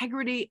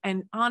integrity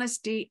and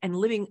honesty, and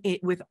living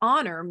it with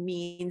honor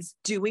means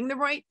doing the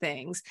right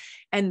things.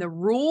 And the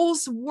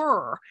rules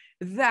were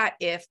that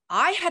if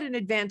I had an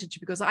advantage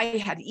because I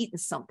had eaten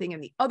something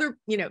and the other,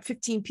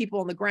 15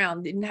 people on the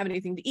ground didn't have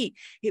anything to eat,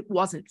 it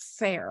wasn't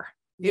fair.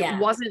 It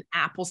wasn't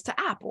apples to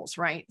apples,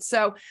 right?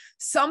 So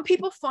some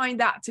people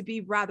find that to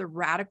be rather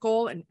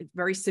radical and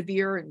very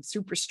severe and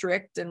super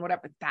strict and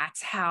whatever.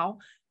 That's how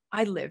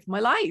I live my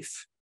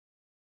life.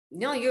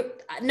 No,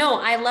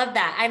 I love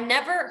that. I've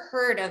never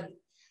heard of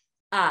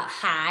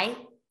high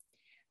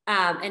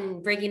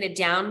and breaking it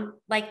down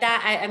like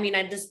that.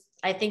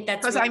 I think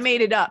that's because I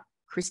made it up.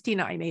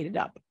 Christina, I made it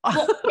up.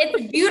 Well,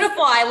 it's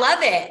beautiful. I love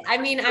it.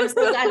 I'm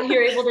so glad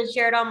you're able to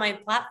share it on my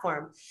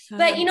platform.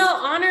 But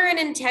honor and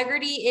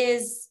integrity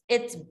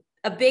it's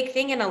a big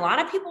thing, and a lot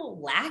of people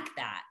lack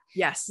that.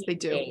 Yes, they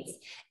do. Days.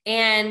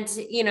 And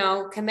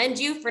commend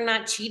you for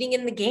not cheating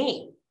in the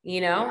game.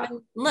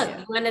 Look,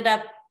 you ended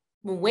up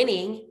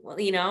winning,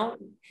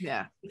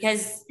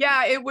 because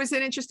it was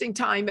an interesting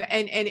time.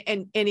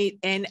 And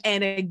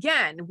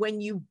again,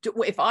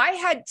 if I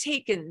had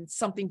taken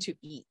something to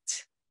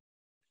eat,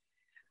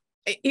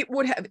 it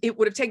would have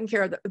taken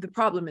care of the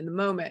problem in the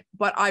moment,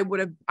 but it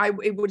would have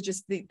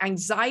just, the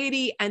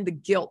anxiety and the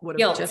guilt would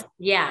have killed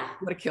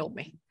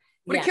me.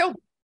 Killed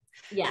me.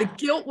 Yeah. The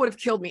guilt would have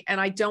killed me.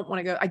 And I don't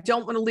want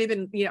to live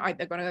in,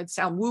 they're going to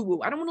sound woo woo.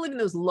 I don't want to live in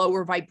those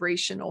lower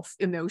vibrational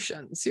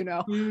emotions.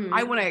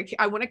 I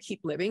want to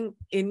keep living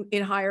in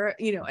higher,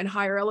 in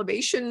higher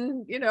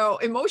elevation,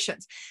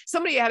 emotions.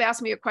 Somebody had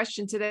asked me a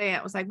question today, and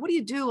it was like, what do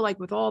you do like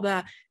with all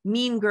the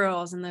mean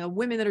girls and the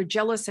women that are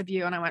jealous of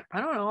you? And I went,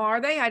 I don't know.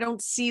 Are they? I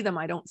don't see them.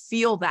 I don't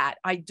feel that.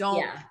 I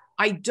don't,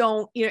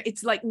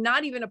 it's like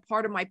not even a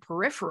part of my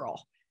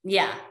peripheral.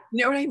 Yeah.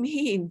 You know what I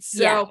mean?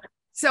 Yeah.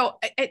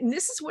 And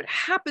this is what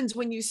happens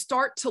when you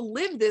start to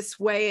live this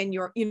way, and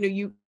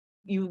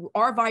you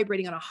are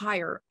vibrating on a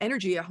higher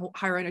energy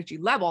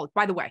level.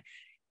 By the way,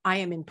 I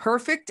am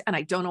imperfect and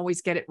I don't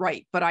always get it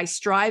right, but I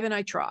strive and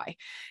I try.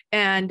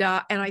 And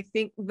I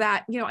think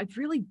that, I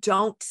really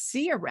don't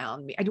see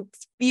around me. I don't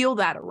feel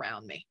that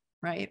around me.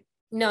 Right.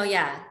 No,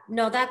 yeah.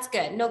 No, that's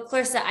good. No,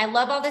 Clarissa, I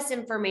love all this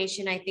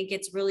information. I think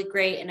it's really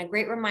great and a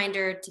great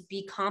reminder to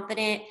be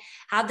confident,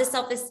 have the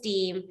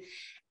self-esteem.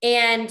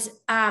 And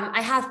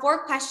I have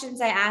 4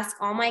 questions I ask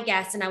all my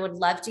guests, and I would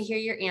love to hear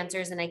your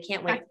answers, and I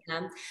can't wait for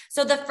them.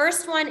 So the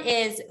first one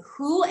is,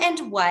 who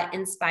and what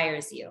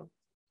inspires you?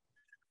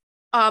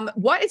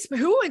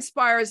 Who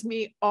inspires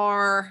me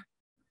are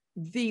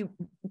the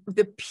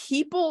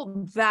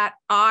people that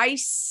I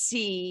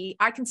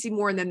can see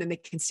more in them than they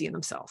can see in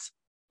themselves.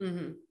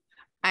 Mm-hmm.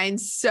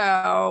 And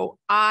so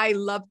I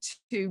love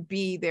to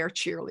be their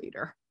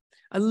cheerleader.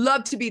 I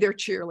love to be their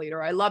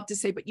cheerleader. I love to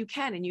say, but you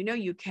can, and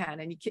you can,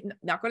 and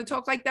not going to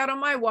talk like that on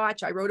my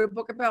watch. I wrote a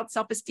book about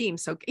self-esteem.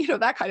 So,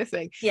 that kind of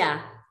thing.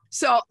 Yeah.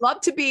 So I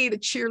love to be the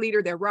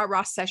cheerleader, their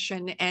rah-rah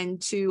session,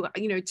 and to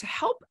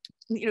help,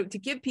 to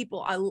give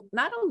people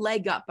not a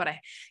leg up, but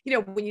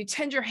when you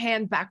tend your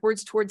hand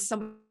backwards towards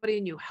somebody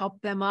and you help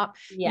them up,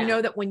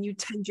 that when you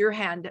tend your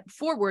hand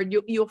forward,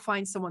 you'll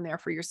find someone there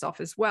for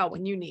yourself as well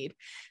when you need.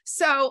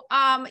 So,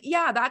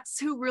 that's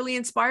who really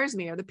inspires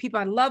me, are the people.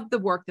 I love the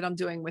work that I'm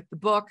doing with the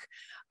book.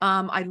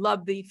 I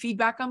love the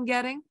feedback I'm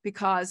getting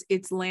because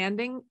it's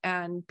landing,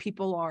 and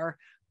people are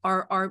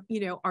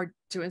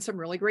doing some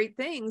really great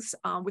things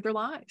with their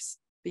lives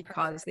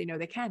because they know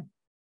they can.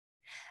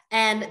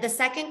 And the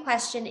second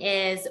question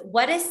is,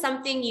 what is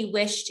something you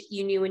wished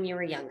you knew when you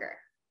were younger?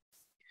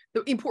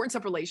 The importance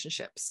of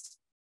relationships.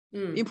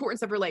 The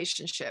importance of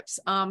relationships,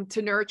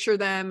 to nurture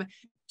them,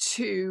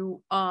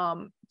 to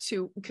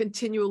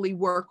continually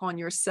work on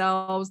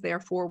yourselves,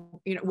 therefore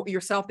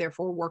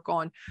work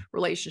on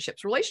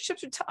relationships.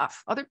 Relationships are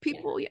tough. Other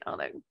people,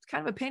 they're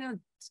kind of a pain in the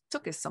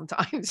tuchus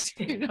sometimes.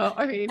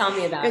 I mean, tell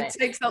me about it.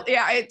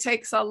 It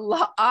takes a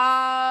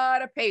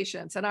lot of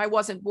patience, and I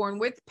wasn't born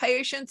with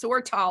patience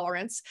or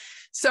tolerance.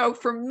 So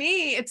for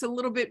me, it's a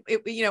little bit,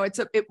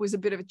 it was a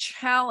bit of a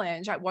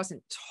challenge. I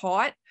wasn't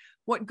taught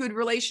what good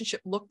relationship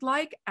looked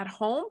like at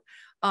home.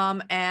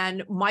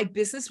 And my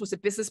business was a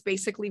business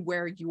basically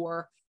where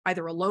you're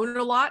either alone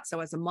a lot, so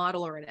as a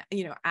model or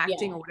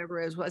acting or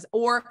whatever it was,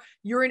 or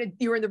you're in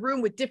the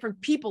room with different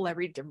people,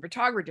 different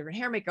photographer, different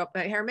hair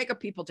and makeup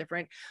people,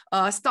 different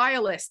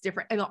stylists,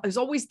 different, and it's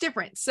always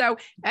different. So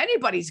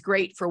anybody's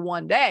great for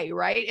one day,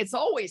 right? It's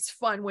always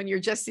fun when you're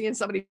just seeing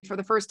somebody for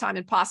the first time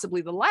and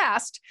possibly the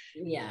last.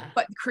 Yeah.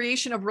 But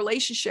creation of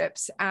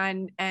relationships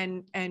and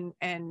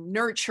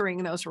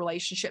nurturing those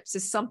relationships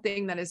is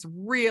something that is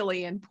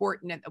really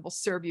important and that will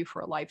serve you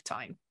for a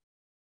lifetime.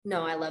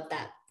 No, I love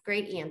that.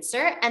 Great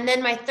answer. And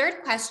then my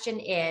third question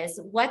is,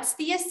 what's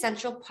the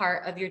essential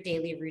part of your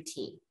daily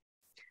routine?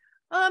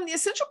 The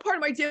essential part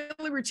of my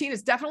daily routine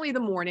is definitely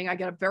the morning. I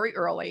get up very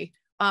early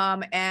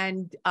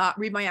and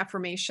read my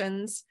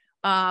affirmations.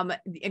 I've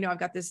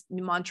got this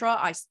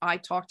mantra. I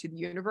talk to the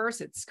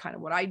universe. It's kind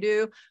of what I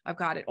do. I've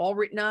got it all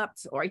written up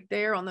right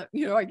there on the,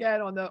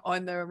 again,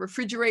 on the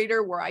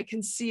refrigerator where I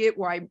can see it,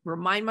 where I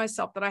remind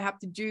myself that I have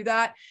to do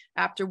that,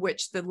 after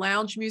which the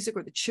lounge music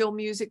or the chill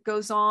music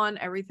goes on.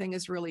 Everything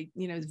is really,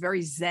 it's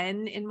very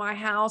zen in my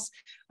house.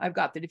 I've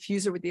got the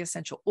diffuser with the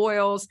essential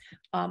oils.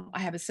 I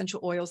have essential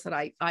oils that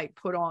I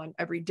put on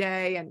every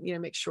day, and,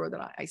 make sure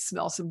that I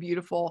smell some of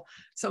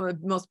the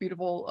most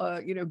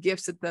beautiful,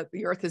 gifts that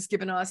the earth has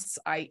given us,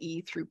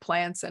 i.e. through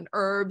plants and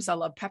herbs. I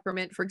love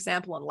peppermint, for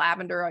example, and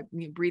lavender. I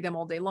breathe them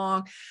all day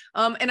long.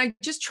 And I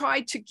just try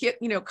to get,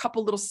 a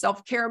couple little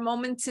self-care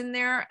moments in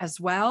there as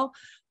well.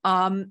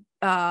 And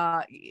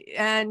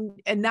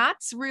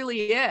that's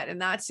really it.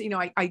 And that's,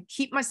 I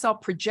keep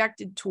myself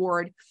projected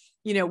toward,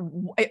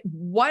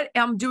 what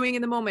I'm doing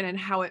in the moment and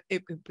how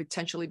it could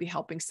potentially be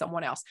helping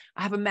someone else.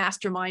 I have a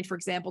mastermind, for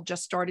example,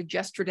 just started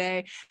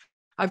yesterday.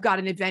 I've got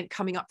an event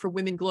coming up for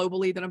women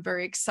globally that I'm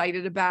very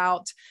excited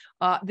about.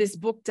 This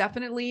book,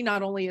 definitely,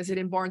 not only is it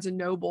in Barnes and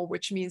Noble,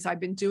 which means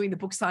I've been doing the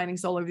book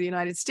signings all over the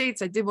United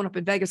States. I did one up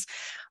in Vegas.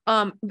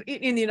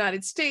 In the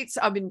United States,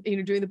 I've been,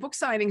 doing the book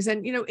signings,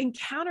 and,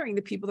 encountering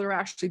the people that are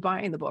actually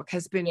buying the book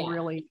has been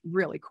really,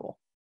 really cool.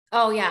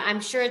 Oh yeah.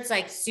 I'm sure it's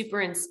like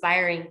super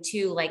inspiring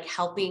too, like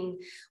helping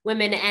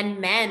women and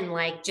men,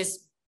 like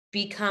just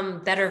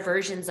become better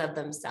versions of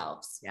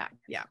themselves. Yeah.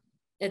 Yeah.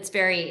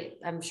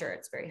 I'm sure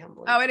it's very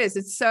humbling. Oh, it is.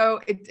 It's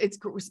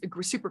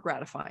super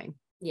gratifying.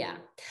 Yeah.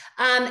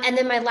 And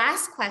then my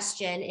last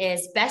question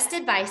is, best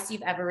advice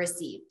you've ever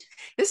received?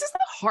 This is the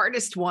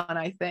hardest one,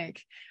 I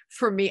think,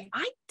 for me.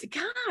 The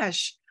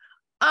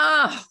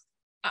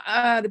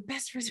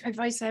best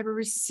advice I ever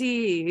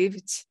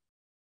received.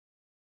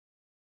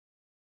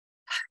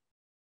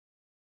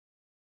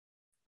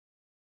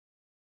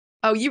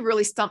 Oh, you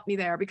really stumped me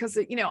there, because,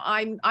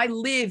 I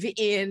live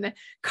in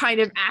kind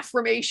of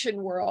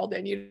affirmation world,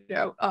 and,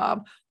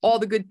 all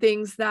the good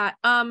things that,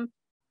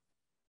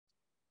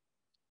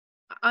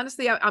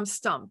 honestly, I'm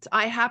stumped.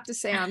 I have to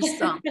say I'm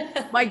stumped.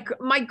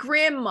 My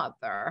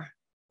grandmother,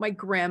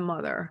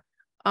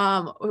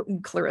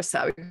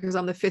 Clarissa, because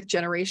I'm the 5th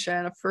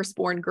generation of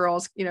firstborn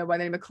girls, by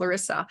the name of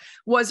Clarissa,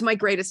 was my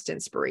greatest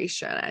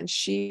inspiration. And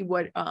she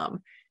would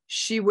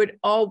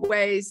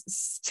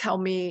always tell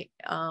me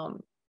to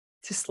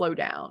slow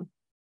down.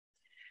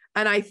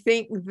 And I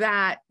think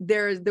that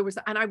there was,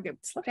 and I'm going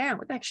to slow down.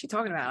 What the heck is she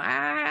talking about?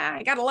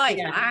 I got a life.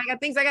 Yeah. I got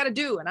things I got to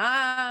do. And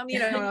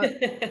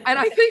and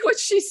I think what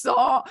she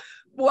saw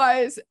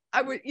was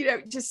I would,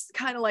 just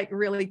kind of like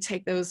really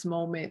take those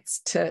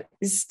moments to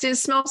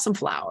smell some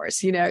flowers,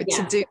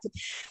 to do.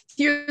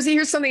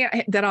 Here's something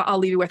that I'll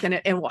leave you with, and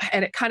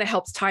it kind of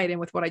helps tie it in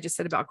with what I just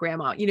said about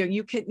grandma.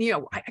 You can,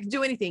 I can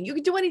do anything. You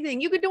can do anything.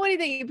 You can do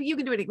anything. You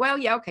can do anything. Well,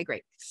 yeah. Okay,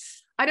 great.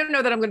 I don't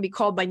know that I'm going to be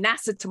called by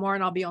NASA tomorrow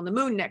and I'll be on the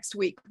moon next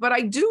week, but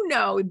I do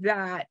know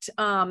that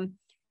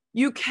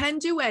you can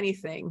do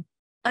anything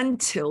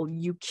until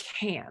you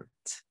can't.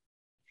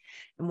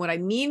 And what I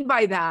mean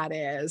by that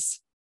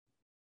is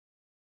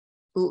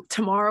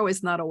tomorrow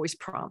is not always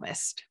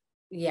promised.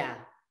 Yeah.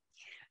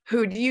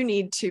 Who do you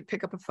need to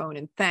pick up a phone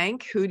and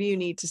thank? Who do you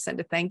need to send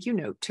a thank you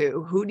note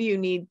to? Who do you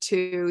need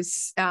to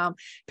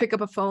pick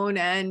up a phone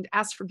and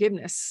ask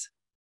forgiveness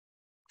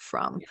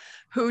from?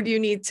 Who do you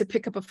need to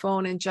pick up a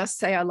phone and just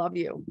say, I love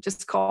you?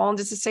 Just call and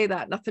just to say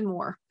that, nothing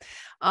more.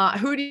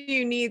 Who do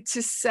you need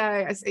to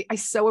say, I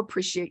so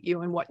appreciate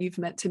you and what you've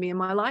meant to me in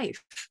my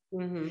life?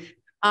 Mm-hmm.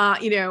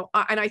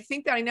 And I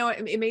think that I know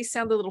it may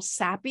sound a little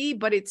sappy,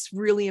 but it's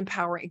really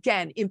empowering.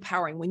 Again,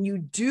 empowering when you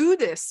do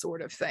this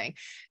sort of thing.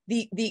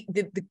 The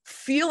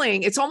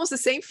feeling, it's almost the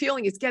same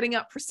feeling as getting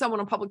up for someone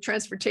on public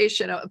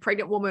transportation, a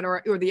pregnant woman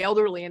or the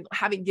elderly, and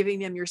giving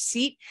them your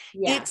seat.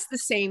 Yeah. It's the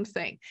same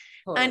thing.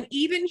 Totally. And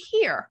even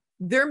here,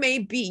 there may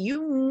be,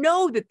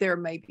 that there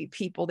may be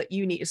people that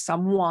you need,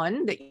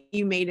 someone that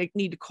you may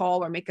need to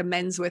call or make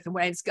amends with, and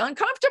when it's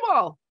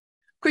uncomfortable,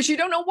 because you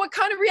don't know what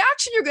kind of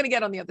reaction you're going to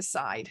get on the other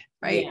side,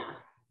 right? Yeah.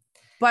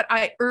 But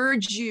I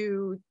urge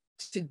you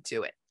to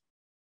do it.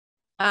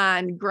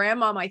 And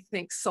grandma, I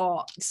think,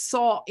 saw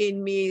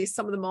in me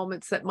some of the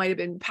moments that might have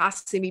been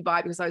passing me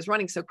by because I was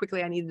running so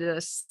quickly. I needed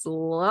to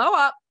slow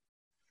up,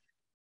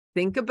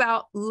 think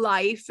about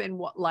life and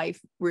what life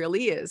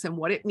really is and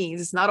what it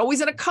means. It's not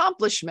always an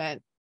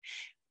accomplishment.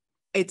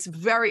 It's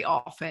very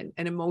often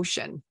an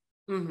emotion.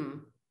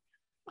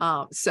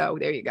 Mm-hmm. So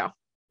there you go.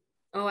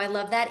 Oh, I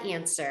love that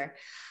answer.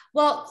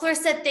 Well,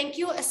 Clarissa, thank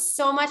you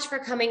so much for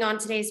coming on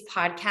today's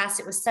podcast.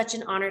 It was such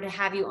an honor to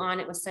have you on.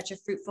 It was such a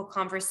fruitful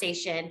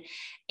conversation.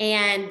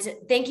 And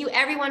thank you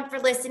everyone for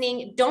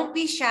listening. Don't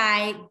be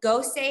shy.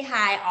 Go say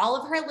hi. All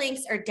of her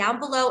links are down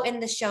below in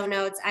the show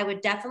notes. I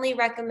would definitely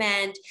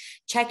recommend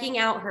checking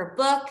out her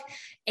book.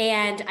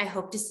 And I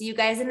hope to see you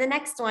guys in the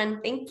next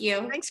one. Thank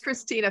you. Thanks,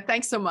 Christina.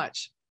 Thanks so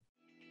much.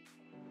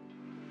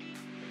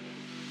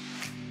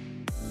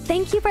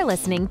 Thank you for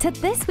listening to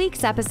this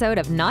week's episode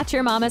of Not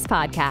Your Mama's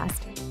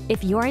Podcast.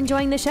 If you're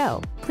enjoying the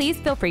show, please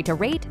feel free to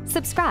rate,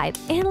 subscribe,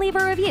 and leave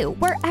a review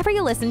wherever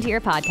you listen to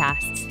your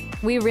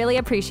podcasts. We really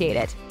appreciate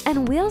it,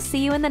 and we'll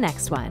see you in the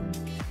next one.